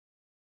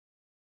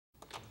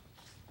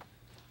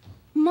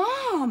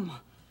Mom!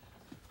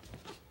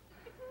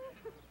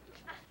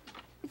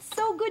 It's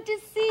so good to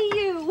see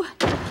you.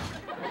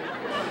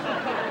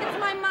 It's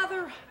my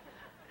mother.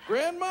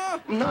 Grandma?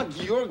 Not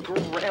your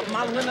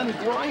grandma, Lynn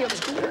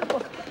Brian's grandma.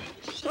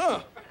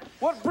 Huh.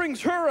 What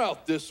brings her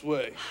out this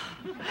way?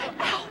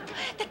 Al,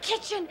 the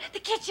kitchen,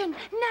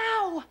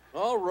 now!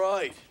 All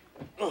right.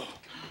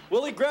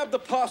 Willie, grab the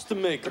pasta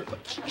maker.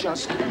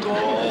 Just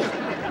go.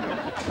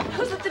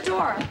 Who's at the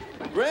door?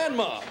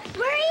 Grandma.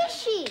 Where is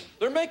she?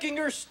 They're making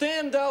her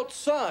stand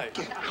outside.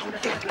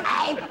 Get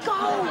out.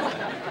 Go!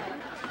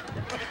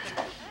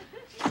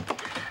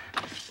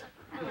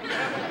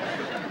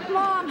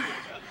 Mom,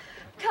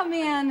 come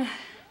in.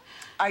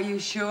 Are you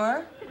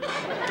sure?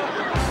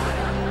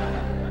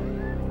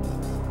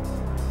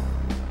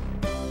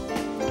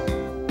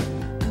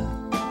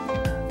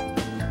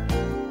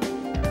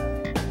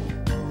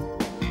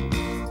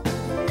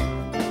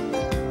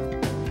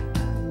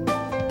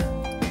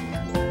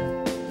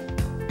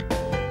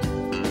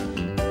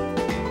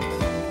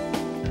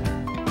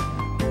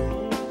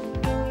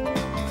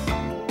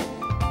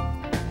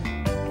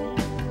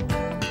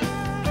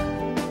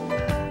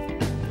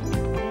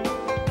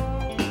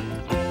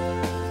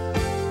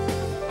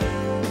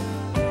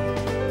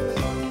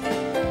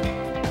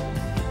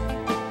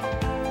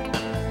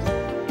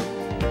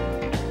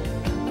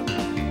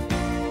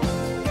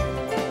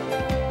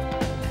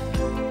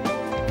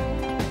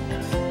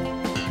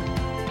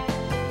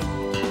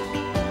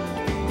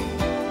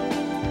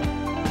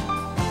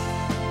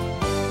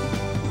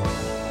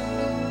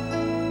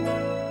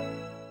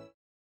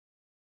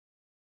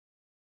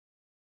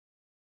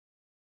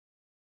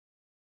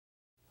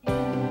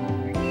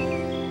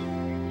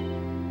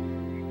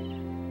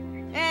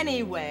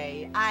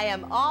 Anyway, I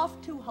am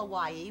off to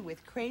Hawaii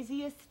with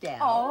Crazy Estelle.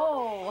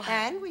 Oh.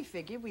 And we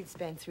figured we'd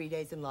spend 3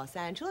 days in Los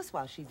Angeles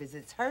while she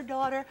visits her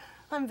daughter.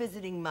 I'm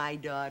visiting my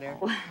daughter.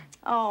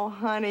 Oh,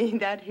 honey,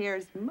 that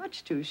hair's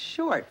much too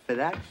short for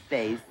that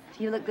face.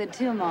 You look good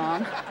too,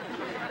 Mom.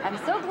 I'm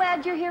so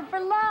glad you're here for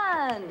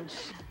lunch.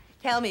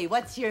 Tell me,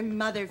 what's your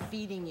mother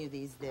feeding you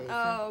these days?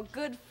 Oh,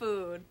 good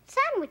food.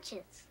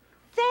 Sandwiches.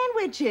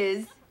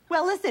 Sandwiches?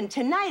 Well, listen,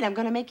 tonight I'm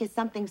going to make you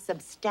something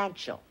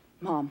substantial.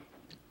 Mom,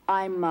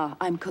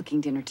 I'm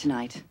cooking dinner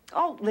tonight.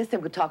 Oh,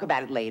 listen, we'll talk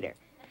about it later.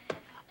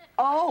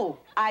 Oh,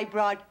 I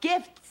brought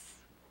gifts.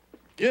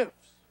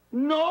 Gifts?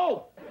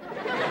 No.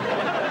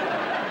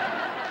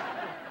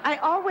 I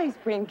always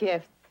bring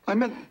gifts. I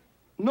meant,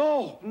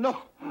 no.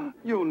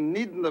 You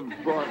needn't have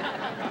brought...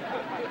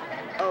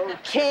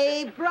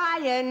 Okay,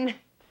 Brian.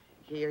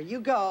 Here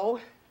you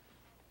go.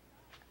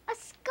 A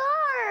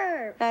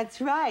scarf. That's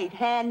right,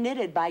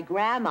 hand-knitted by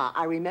Grandma.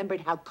 I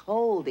remembered how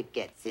cold it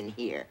gets in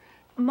here.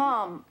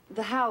 Mom,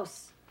 the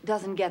house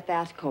doesn't get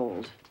that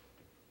cold.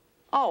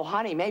 Oh,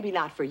 honey, maybe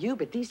not for you,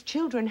 but these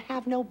children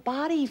have no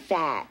body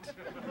fat.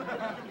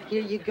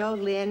 Here you go,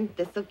 Lynn.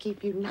 This'll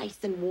keep you nice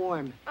and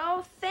warm.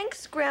 Oh,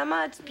 thanks,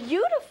 Grandma. It's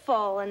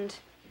beautiful and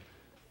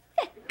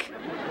thick.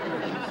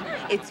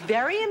 It's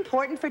very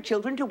important for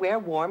children to wear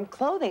warm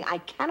clothing. I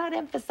cannot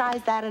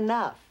emphasize that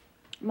enough.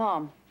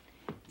 Mom,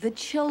 the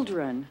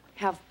children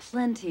have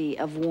plenty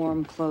of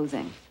warm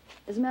clothing.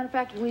 As a matter of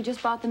fact, we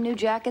just bought them new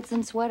jackets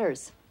and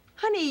sweaters.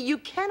 Honey, you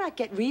cannot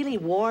get really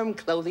warm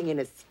clothing in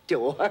a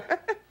store.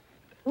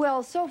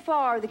 Well, so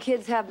far, the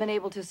kids have been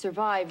able to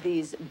survive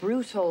these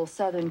brutal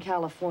Southern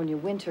California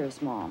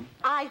winters, Mom.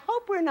 I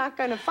hope we're not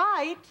going to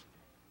fight.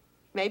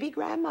 Maybe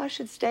Grandma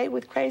should stay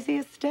with Crazy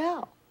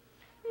Estelle.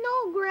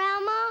 No,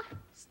 Grandma.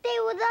 Stay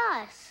with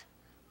us.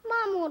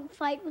 Mom won't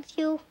fight with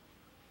you.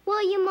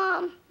 Will you,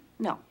 Mom?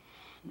 No.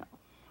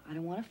 I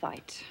don't want to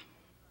fight.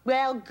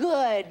 Well,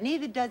 good.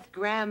 Neither does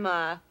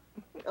Grandma.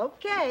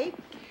 Okay.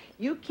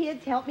 You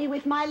kids help me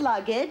with my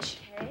luggage.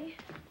 Okay.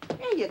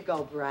 There you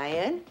go,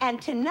 Brian.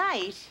 And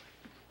tonight,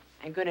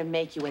 I'm going to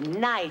make you a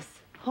nice,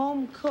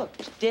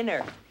 home-cooked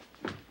dinner.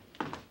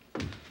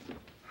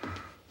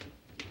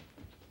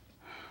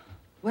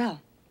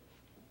 Well,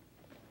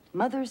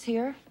 Mother's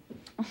here.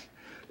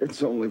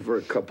 It's only for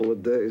a couple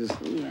of days.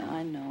 Yeah,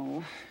 I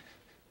know.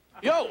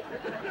 Yo,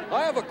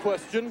 I have a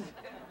question.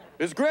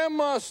 Is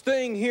Grandma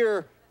staying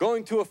here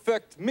going to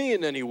affect me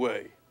in any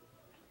way?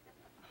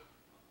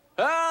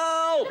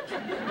 Help!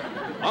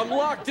 I'm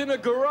locked in a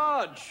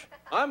garage.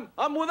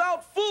 I'm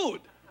without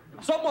food.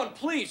 Someone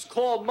please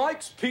call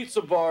Mike's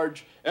Pizza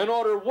Barge and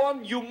order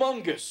one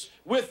humongous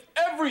with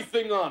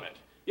everything on it.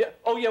 Yeah.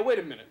 Oh, yeah, wait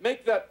a minute.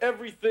 Make that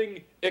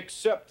everything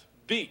except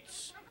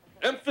beets.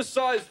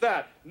 Emphasize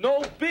that.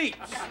 No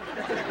beets.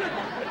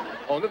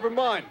 Oh, never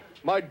mind.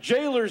 My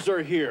jailers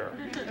are here.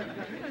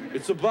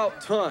 It's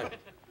about time.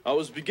 I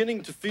was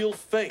beginning to feel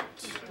faint.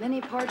 Many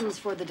pardons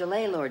for the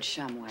delay, Lord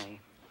Shumway.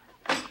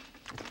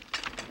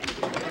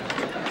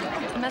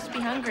 He must be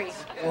hungry.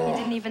 He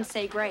didn't even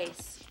say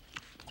grace.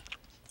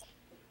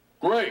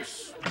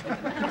 Grace.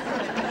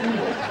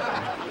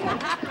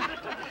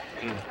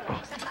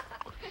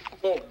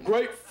 Oh,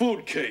 great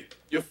food, Kate.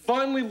 You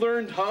finally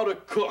learned how to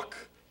cook.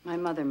 My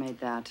mother made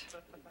that.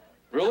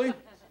 Really?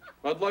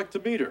 I'd like to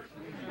meet her.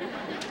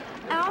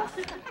 Alf,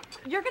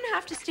 You're gonna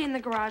have to stay in the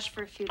garage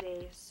for a few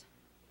days.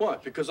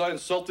 What, because I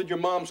insulted your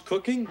mom's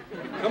cooking?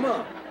 Come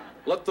on,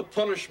 let the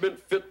punishment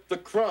fit the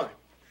crime.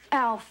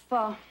 Alf,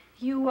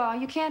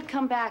 you can't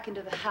come back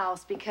into the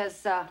house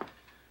because,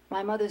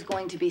 my mother's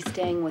going to be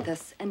staying with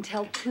us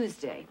until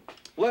Tuesday.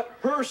 Let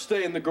her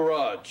stay in the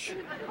garage.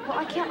 Well,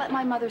 I can't let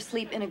my mother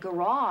sleep in a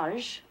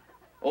garage.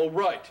 All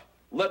right,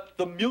 let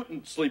the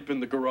mutant sleep in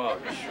the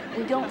garage.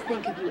 We don't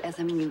think of you as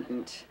a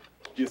mutant.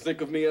 Do you think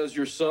of me as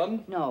your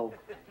son? No.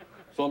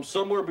 So I'm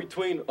somewhere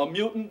between a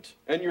mutant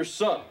and your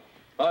son.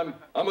 I'm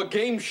a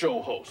game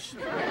show host.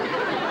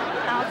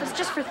 Alf, it's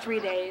just for 3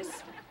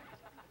 days.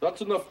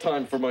 That's enough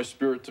time for my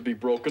spirit to be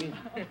broken.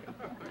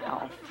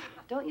 Alf,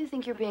 don't you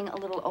think you're being a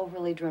little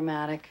overly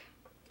dramatic?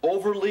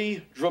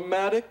 Overly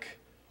dramatic?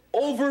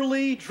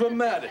 Overly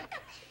dramatic.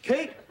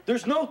 Kate,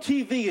 there's no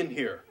TV in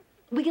here.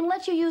 We can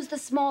let you use the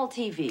small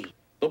TV.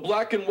 The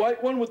black and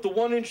white one with the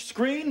 1-inch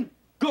screen?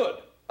 Good.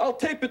 I'll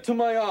tape it to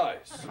my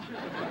eyes.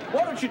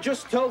 Why don't you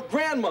just tell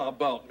Grandma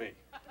about me?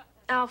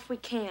 Alf, we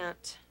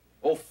can't.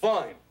 Oh,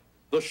 fine.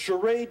 The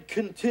charade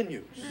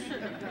continues.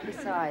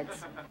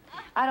 Besides,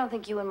 I don't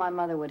think you and my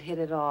mother would hit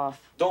it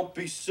off. Don't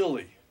be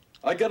silly.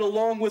 I get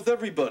along with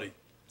everybody.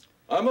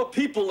 I'm a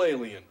people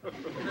alien.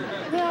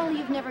 Well,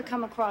 you've never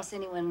come across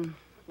anyone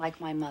like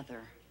my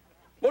mother.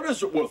 What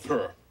is it with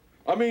her?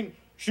 I mean,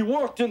 she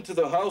walked into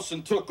the house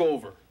and took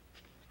over.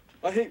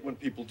 I hate when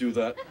people do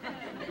that.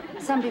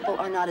 Some people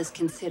are not as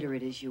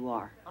considerate as you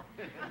are.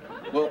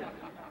 Well,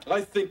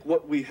 I think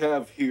what we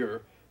have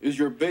here is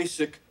your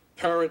basic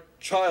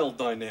parent-child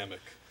dynamic.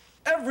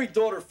 Every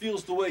daughter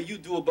feels the way you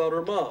do about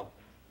her mom.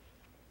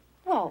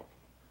 Well,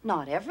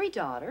 not every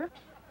daughter.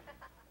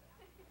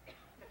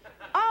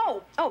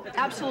 Oh,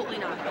 absolutely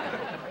not.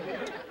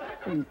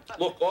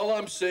 Look, all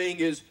I'm saying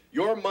is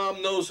your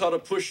mom knows how to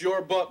push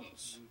your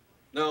buttons.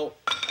 Now,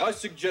 I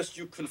suggest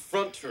you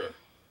confront her.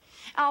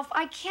 Alf,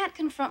 I can't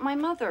confront my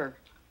mother.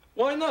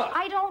 Why not?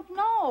 I don't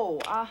know.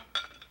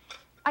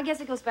 I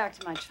guess it goes back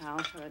to my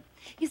childhood.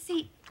 You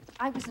see,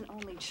 I was an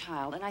only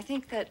child, and I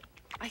think that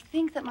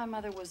my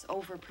mother was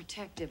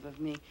overprotective of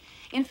me.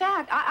 In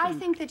fact, I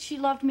think that she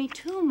loved me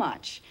too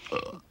much.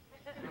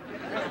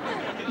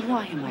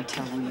 Why am I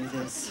telling you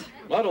this?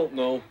 I don't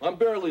know. I'm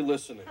barely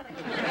listening.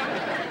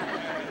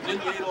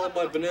 Then you ate all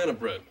my banana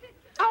bread.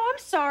 Oh, I'm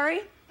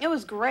sorry. It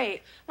was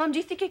great. Mom, do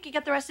you think you could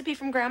get the recipe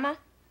from Grandma?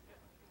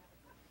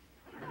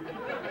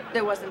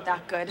 It wasn't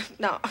that good.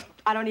 No,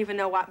 I don't even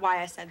know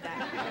why I said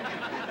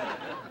that.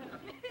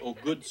 Oh,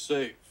 good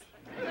save.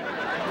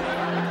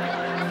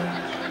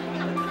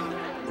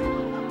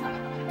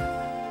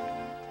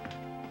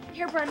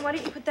 Here, Brian, why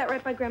don't you put that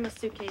right by Grandma's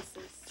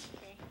suitcases?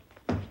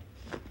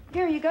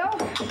 Here you go.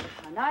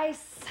 A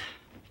nice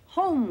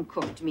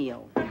home-cooked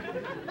meal.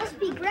 Must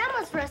be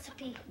Grandma's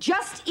recipe.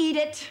 Just eat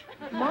it.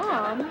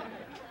 Mom,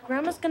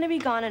 Grandma's gonna be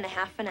gone in a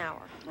half an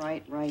hour.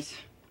 Right.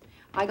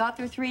 I got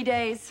through 3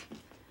 days.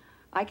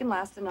 I can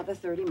last another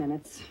 30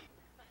 minutes.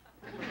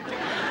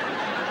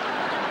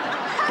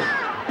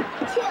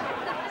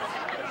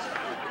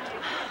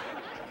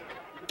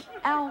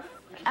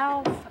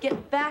 Alf,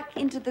 get back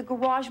into the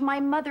garage.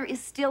 My mother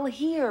is still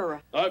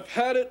here. I've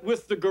had it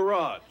with the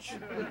garage,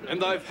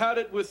 and I've had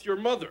it with your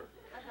mother.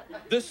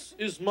 This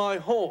is my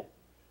home.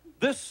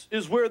 This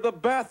is where the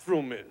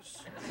bathroom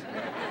is.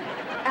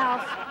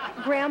 Alf,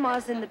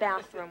 Grandma's in the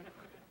bathroom.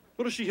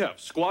 What does she have,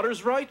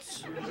 squatter's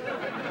rights?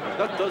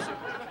 That does it.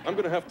 I'm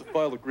gonna have to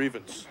file a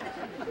grievance.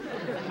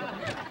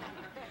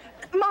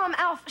 Mom,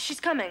 Alf,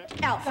 she's coming.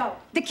 Alf,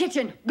 the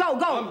kitchen. Go.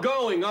 I'm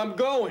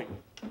going.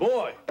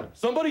 Boy,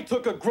 somebody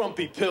took a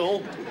grumpy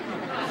pill.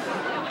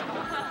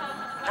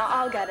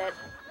 I'll get it.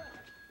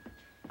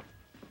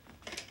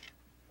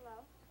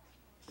 Hello?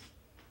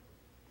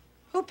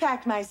 Who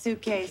packed my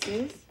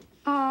suitcases?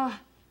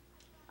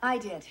 I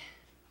did.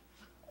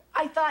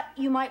 I thought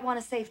you might want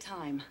to save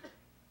time.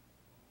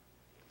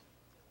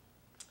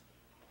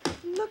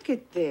 Look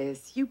at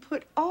this. You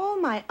put all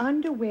my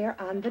underwear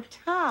on the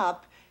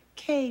top.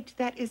 Kate,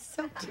 that is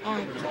so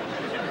tight.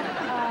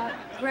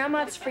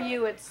 Grandma, it's for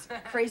you. It's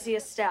Crazy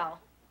Estelle.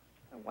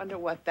 I wonder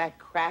what that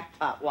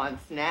crackpot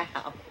wants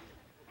now.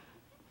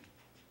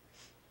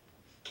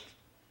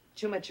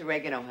 Too much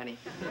oregano, honey.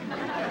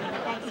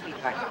 Thanks,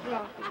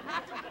 sweetheart.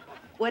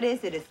 What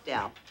is it,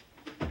 Estelle?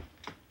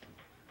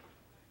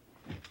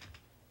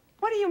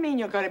 What do you mean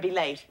you're going to be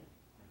late?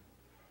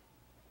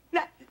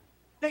 No,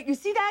 you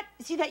see that?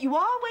 See that? You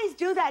always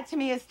do that to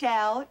me,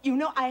 Estelle. You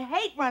know I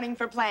hate running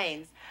for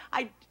planes.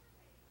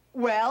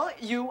 Well,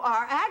 you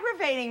are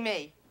aggravating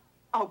me.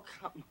 Oh,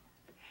 come on.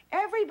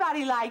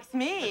 Everybody likes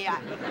me.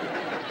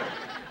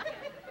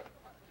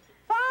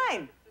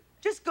 Fine.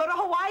 Just go to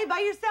Hawaii by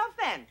yourself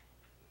then.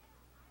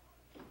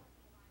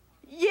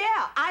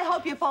 Yeah, I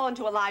hope you fall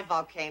into a live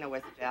volcano,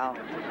 Estelle.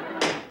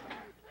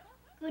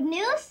 Good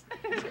news?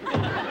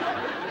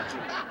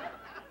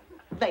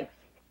 Late.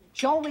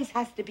 She always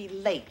has to be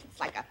late. It's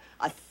like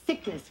a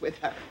sickness with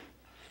her.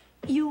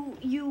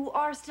 You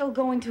are still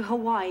going to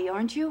Hawaii,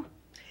 aren't you?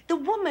 The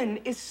woman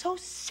is so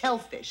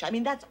selfish. I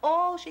mean, that's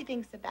all she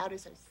thinks about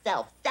is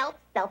herself. Self.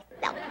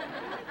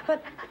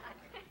 But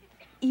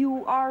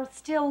you are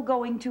still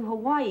going to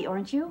Hawaii,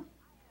 aren't you?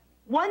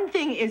 One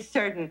thing is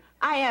certain.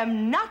 I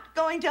am not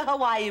going to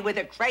Hawaii with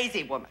a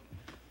crazy woman.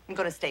 I'm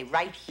going to stay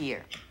right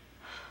here.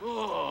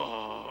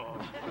 Oh.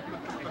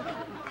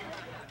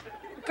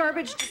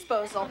 Garbage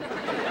disposal.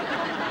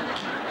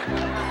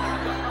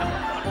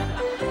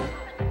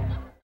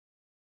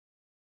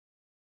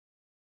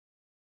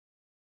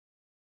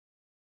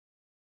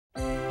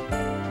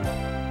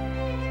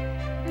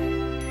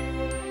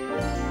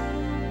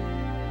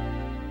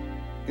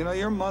 You know,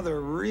 your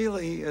mother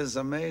really is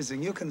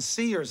amazing. You can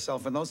see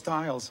yourself in those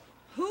tiles.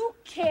 Who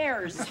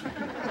cares?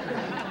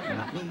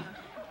 Not me.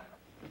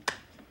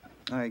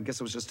 I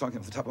guess I was just talking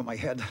off the top of my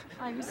head.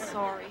 I'm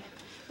sorry,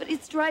 but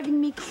it's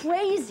driving me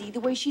crazy the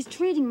way she's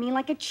treating me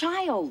like a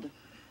child.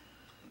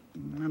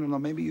 I don't know,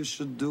 maybe you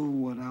should do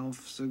what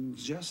A.L.F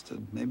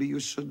suggested. Maybe you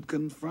should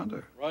confront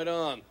her. Right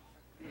on.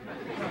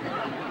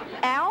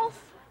 A.L.F?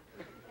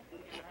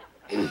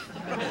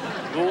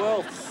 Who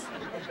else?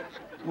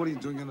 What are you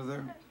doing under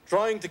there?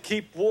 Trying to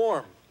keep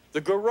warm.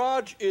 The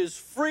garage is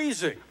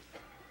freezing.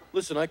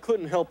 Listen, I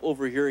couldn't help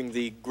overhearing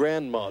the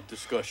grandma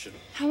discussion.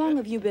 How long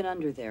have you been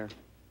under there?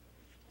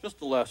 Just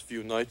the last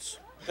few nights.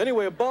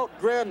 Anyway, about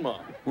grandma.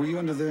 Were you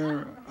under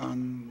there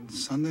on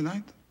Sunday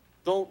night?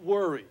 Don't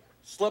worry.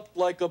 Slept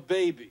like a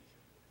baby.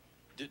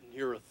 Didn't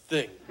hear a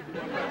thing.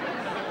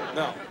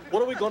 Now,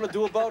 what are we going to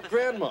do about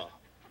grandma?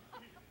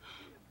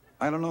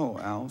 I don't know,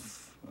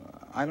 A.L.F.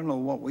 I don't know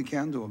what we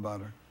can do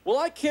about her. Well,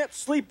 I can't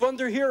sleep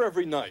under here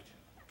every night.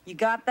 You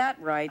got that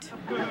right.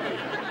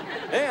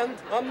 And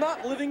I'm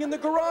not living in the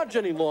garage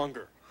any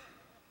longer.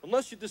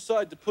 Unless you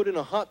decide to put in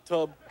a hot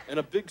tub and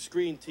a big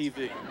screen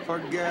TV.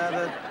 Forget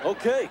it.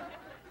 Okay,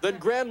 then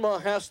Grandma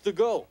has to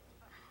go.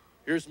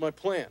 Here's my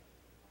plan.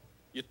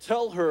 You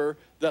tell her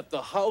that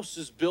the house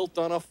is built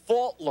on a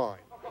fault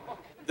line.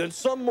 Then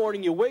some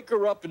morning you wake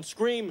her up and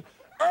scream,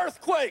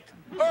 "Earthquake!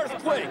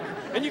 Earthquake!"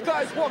 And you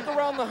guys walk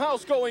around the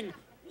house going,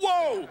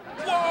 "Whoa!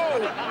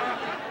 Whoa!"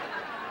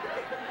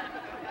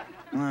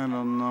 I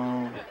don't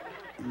know.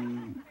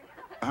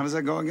 How does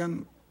that go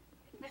again?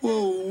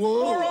 Whoa,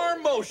 whoa. More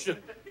arm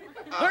motion.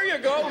 There you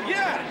go,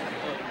 yeah.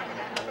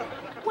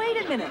 Wait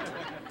a minute.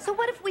 So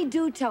what if we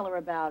do tell her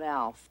about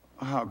A.L.F?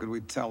 How could we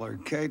tell her?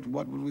 Kate,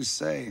 what would we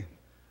say?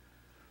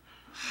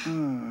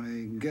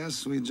 I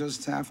guess we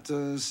just have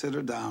to sit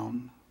her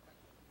down.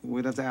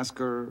 We'd have to ask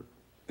her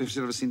if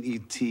she'd ever seen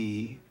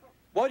E.T.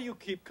 Why do you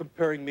keep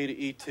comparing me to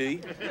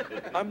E.T.?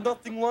 I'm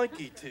nothing like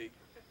E.T.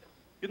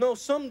 You know,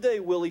 someday,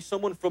 Willie,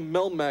 someone from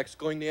Melmac's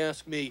going to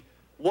ask me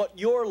what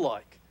you're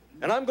like.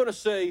 And I'm going to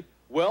say,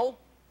 well,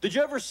 did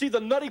you ever see The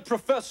Nutty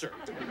Professor?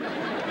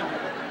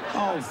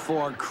 Oh,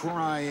 for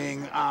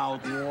crying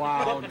out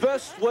loud. The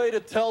best way to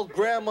tell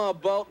Grandma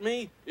about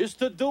me is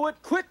to do it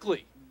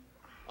quickly.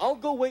 I'll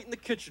go wait in the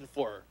kitchen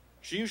for her.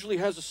 She usually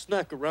has a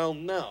snack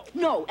around now.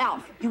 No,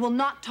 A.L.F, you will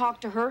not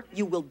talk to her.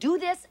 You will do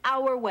this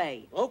our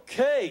way.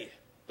 Okay.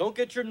 Don't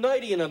get your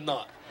nightie in a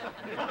knot.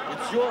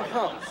 It's your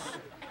house.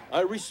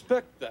 I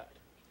respect that.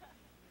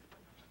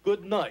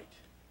 Good night.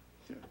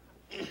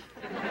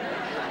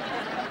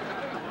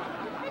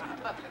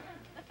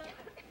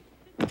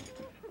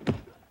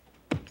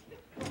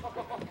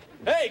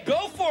 Hey,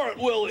 go for it,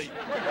 Willie!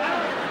 All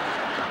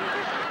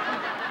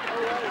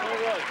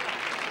right.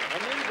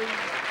 I'm leaving.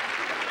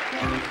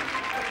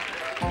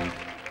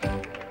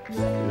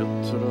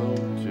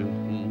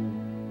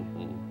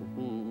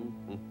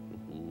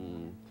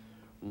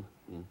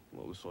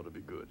 Well, this ought to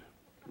be good.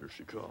 Here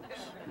she comes.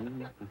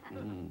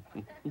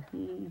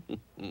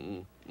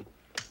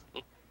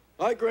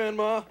 Hi,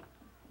 Grandma.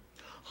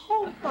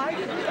 Oh, my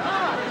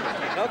God.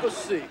 Have a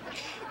seat.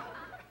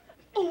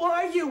 Who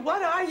are you?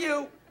 What are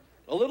you?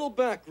 A little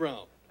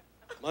background.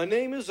 My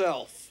name is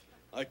A.L.F.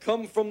 I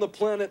come from the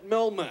planet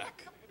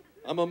Melmac.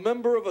 I'm a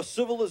member of a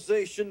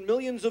civilization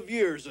millions of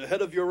years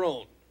ahead of your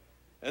own.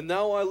 And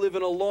now I live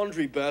in a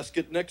laundry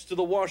basket next to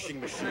the washing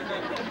machine.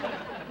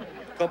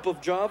 Cup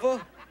of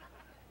Java?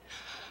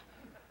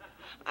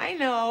 I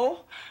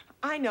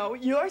know.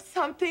 You're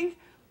something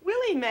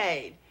Willie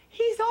made.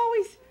 He's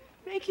always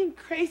making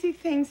crazy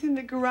things in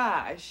the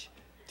garage.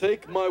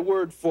 Take my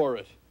word for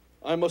it.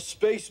 I'm a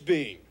space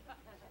being.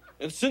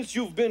 And since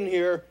you've been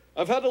here,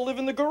 I've had to live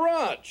in the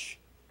garage.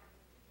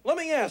 Let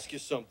me ask you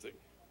something.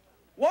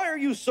 Why are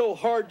you so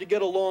hard to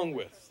get along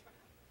with?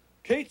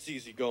 Kate's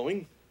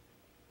easygoing.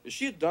 Is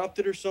she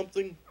adopted or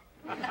something?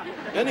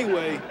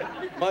 Anyway,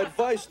 my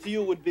advice to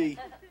you would be,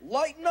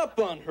 lighten up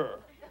on her.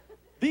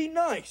 Be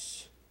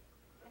nice.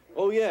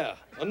 Oh yeah,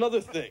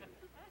 another thing.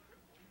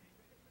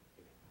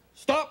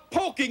 Stop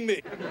poking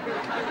me!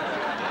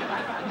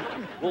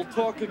 We'll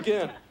talk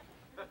again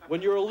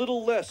when you're a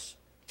little less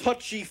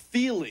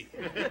touchy-feely.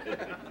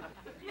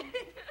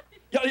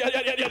 Yeah.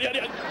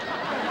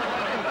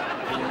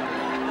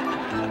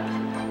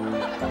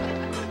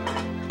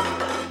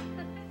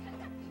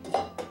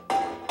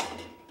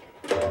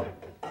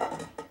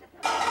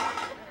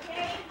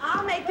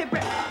 I'll make the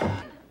bread.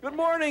 Good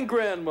morning,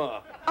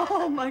 Grandma.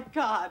 Oh, my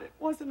God. It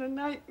wasn't a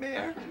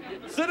nightmare.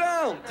 Sit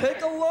down.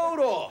 Take a load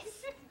off.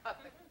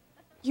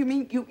 You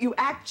mean you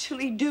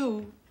actually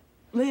do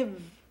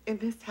live in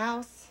this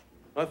house?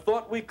 I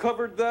thought we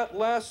covered that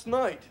last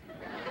night.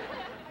 I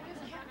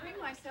just can't bring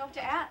myself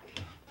to act.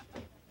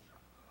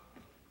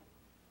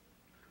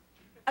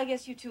 I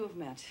guess you two have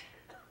met.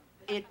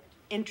 It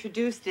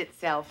introduced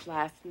itself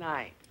last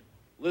night.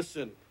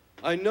 Listen,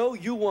 I know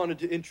you wanted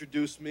to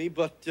introduce me,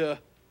 but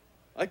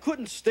I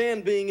couldn't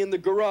stand being in the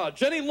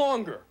garage any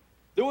longer.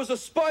 There was a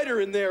spider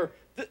in there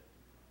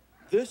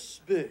this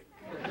big.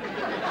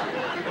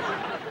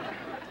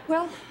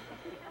 Well,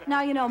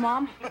 now you know,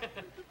 Mom.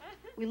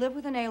 We live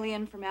with an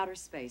alien from outer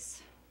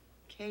space.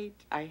 Kate,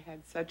 I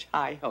had such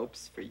high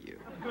hopes for you.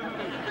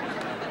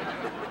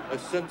 I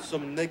sense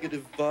some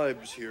negative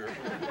vibes here.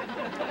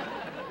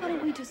 Why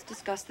don't we just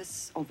discuss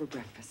this over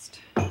breakfast?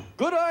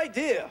 Good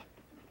idea.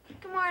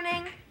 Good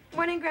morning.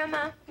 Morning,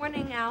 Grandma.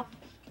 Morning, Al.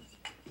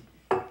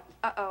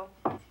 Uh-oh.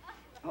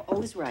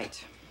 Oh, is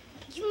right.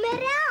 You met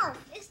A.L.F.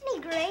 Isn't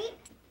he great?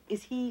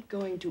 Is he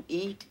going to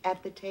eat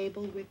at the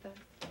table with us?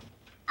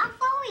 A.L.F.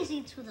 always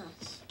eats with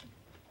us.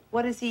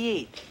 What does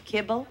he eat?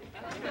 Kibble?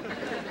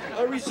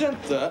 I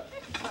resent that.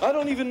 I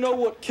don't even know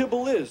what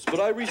kibble is, but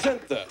I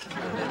resent that.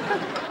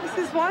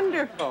 This is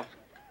wonderful.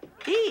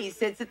 He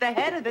sits at the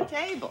head of the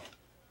table.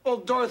 Well,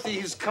 Dorothy,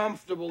 he's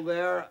comfortable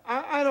there.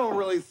 I don't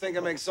really think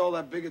it makes all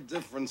that big a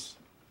difference.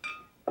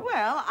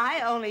 Well,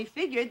 I only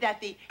figured that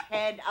the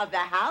head of the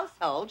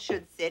household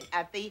should sit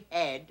at the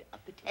head of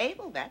the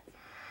table. That's...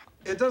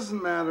 It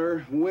doesn't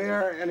matter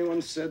where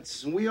anyone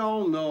sits. We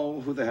all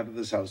know who the head of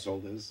this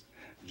household is.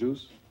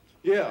 Juice?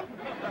 Yeah.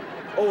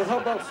 Oh, and how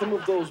about some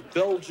of those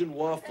Belgian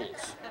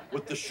waffles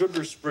with the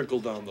sugar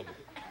sprinkled on them?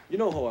 You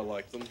know how I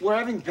like them. We're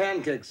having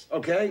pancakes,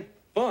 okay?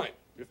 Fine,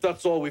 if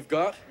that's all we've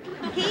got.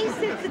 He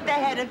sits at the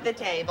head of the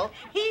table.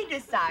 He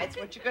decides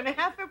what you're going to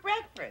have for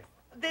breakfast.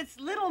 This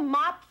little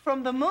mop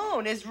from the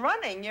moon is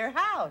running your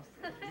house.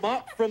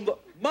 Mop from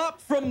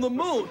the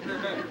moon?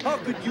 How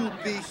could you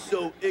be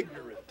so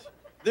ignorant?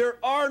 There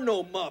are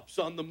no mops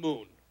on the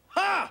moon.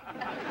 Ha!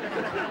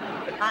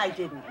 I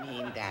didn't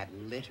mean that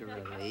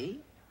literally.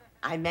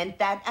 I meant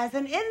that as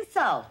an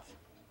insult.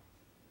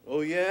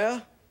 Oh, yeah?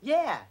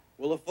 Yeah.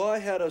 Well, if I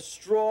had a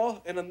straw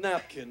and a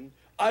napkin,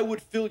 I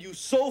would fill you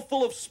so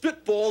full of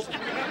spitballs.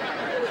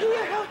 You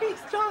hear how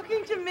he's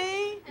talking to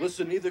me?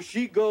 Listen, either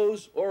she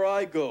goes or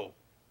I go.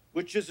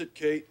 Which is it,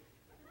 Kate?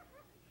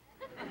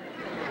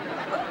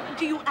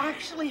 Do you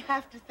actually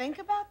have to think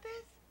about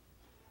this?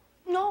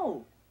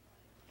 No.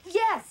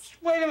 Yes.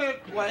 Wait a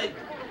minute,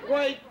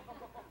 wait.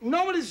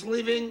 Nobody's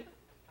leaving,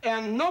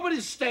 and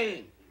nobody's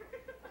staying.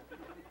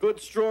 Good,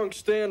 strong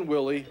stand,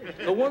 Willie.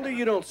 No wonder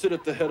you don't sit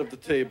at the head of the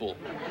table.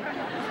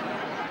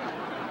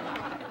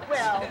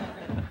 Well,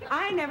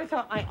 I never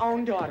thought my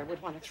own daughter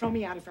would want to throw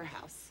me out of her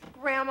house.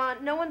 Grandma,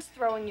 no one's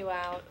throwing you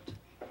out.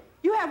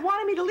 You have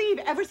wanted me to leave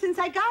ever since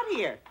I got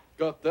here.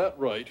 Got that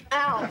right.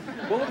 Al.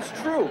 Well, it's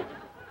true.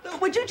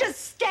 Would you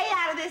just stay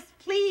out of this,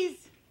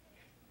 please?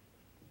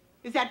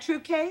 Is that true,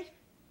 Kate?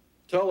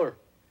 Tell her.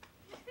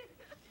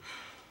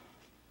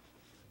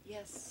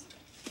 Yes.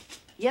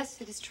 Yes,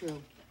 it is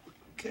true.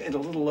 Kate, a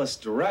little less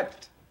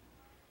direct.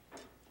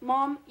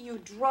 Mom, you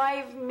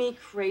drive me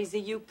crazy.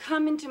 You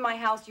come into my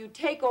house, you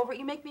take over,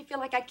 you make me feel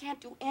like I can't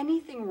do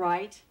anything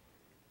right.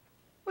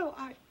 Well,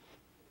 I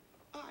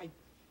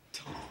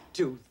don't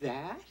do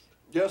that.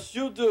 Yes,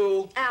 you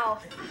do.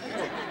 Al.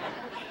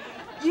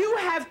 You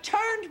have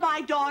turned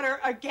my daughter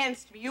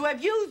against me. You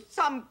have used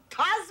some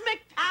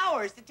cosmic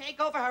powers to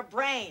take over her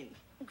brain.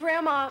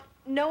 Grandma,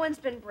 no one's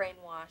been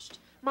brainwashed.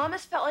 Mom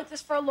has felt like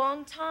this for a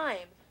long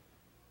time.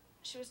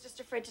 She was just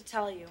afraid to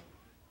tell you.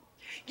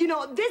 You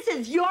know, this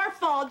is your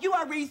fault. You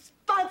are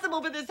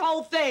responsible for this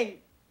whole thing.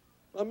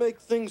 I make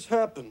things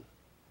happen.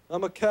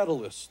 I'm a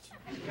catalyst.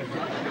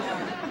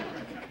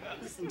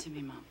 Listen to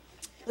me, Mom.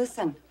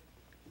 Listen.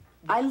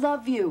 I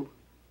love you,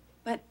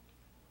 but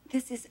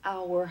this is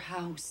our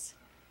house.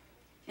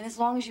 And as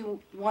long as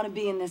you want to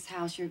be in this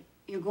house,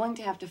 you're going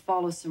to have to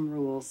follow some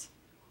rules.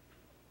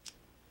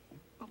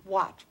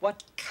 What?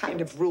 What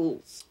kind of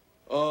rules?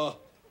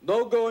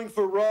 No going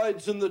for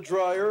rides in the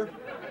dryer.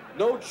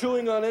 No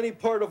chewing on any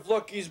part of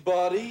Lucky's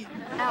body.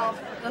 Al,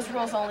 those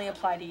rules only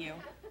apply to you.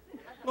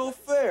 No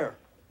fair.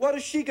 Why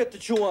does she get to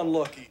chew on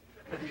Lucky?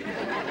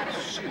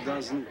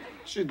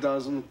 She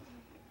doesn't.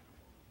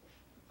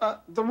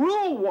 The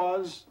rule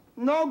was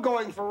no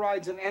going for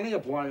rides in any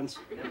appliance.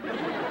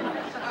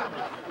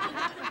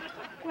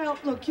 Well,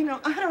 look, you know,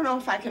 I don't know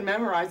if I can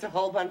memorize a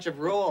whole bunch of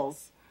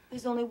rules.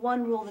 There's only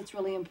one rule that's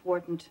really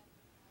important.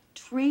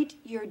 Treat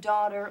your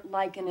daughter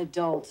like an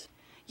adult.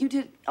 You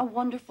did a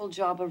wonderful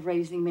job of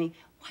raising me.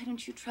 Why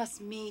don't you trust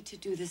me to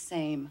do the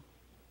same?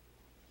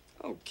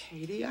 Oh,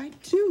 Katie, I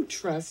do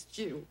trust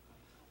you.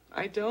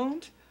 I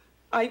don't?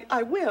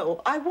 I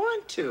will. I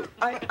want to.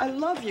 I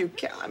love you.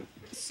 I'm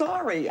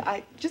sorry.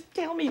 Just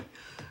tell me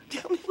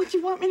what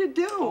you want me to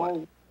do.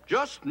 Oh.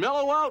 Just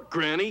mellow out,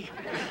 Granny.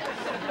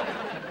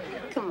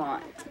 Come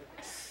on.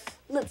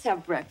 Let's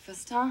have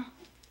breakfast, huh?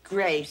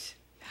 Great.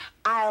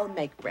 I'll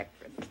make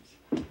breakfast.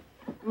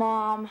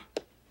 Mom,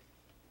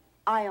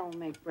 I'll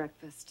make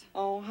breakfast.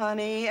 Oh,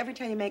 honey, every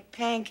time you make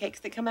pancakes,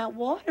 they come out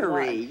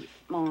watery. What?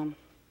 Mom.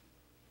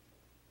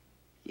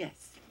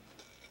 Yes.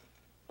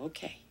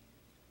 Okay.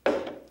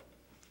 Right.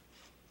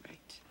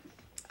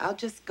 I'll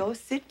just go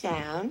sit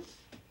down.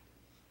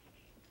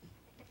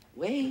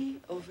 Way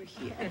over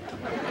here.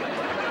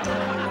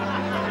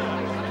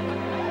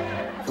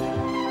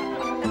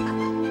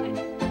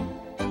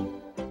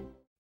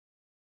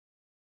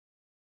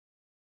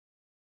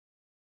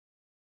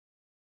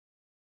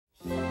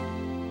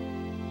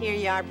 Here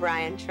you are,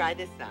 Brian. Try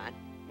this on.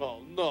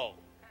 Oh, no.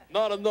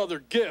 Not another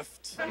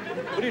gift.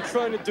 What are you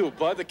trying to do,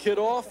 buy the kid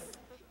off?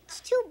 It's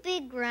too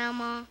big,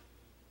 Grandma.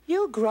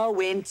 You'll grow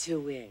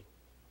into it.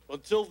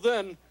 Until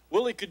then,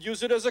 Willie could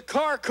use it as a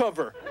car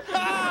cover.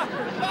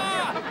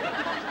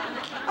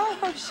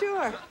 Oh,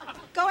 sure.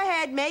 Go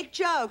ahead, make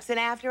jokes, and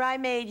after I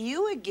made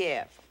you a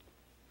gift.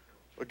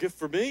 A gift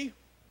for me?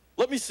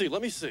 Let me see.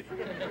 What is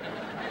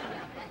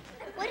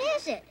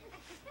it?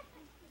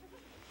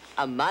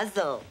 A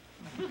muzzle.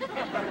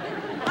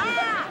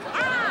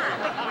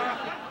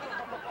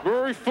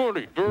 Very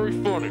funny, very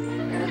funny.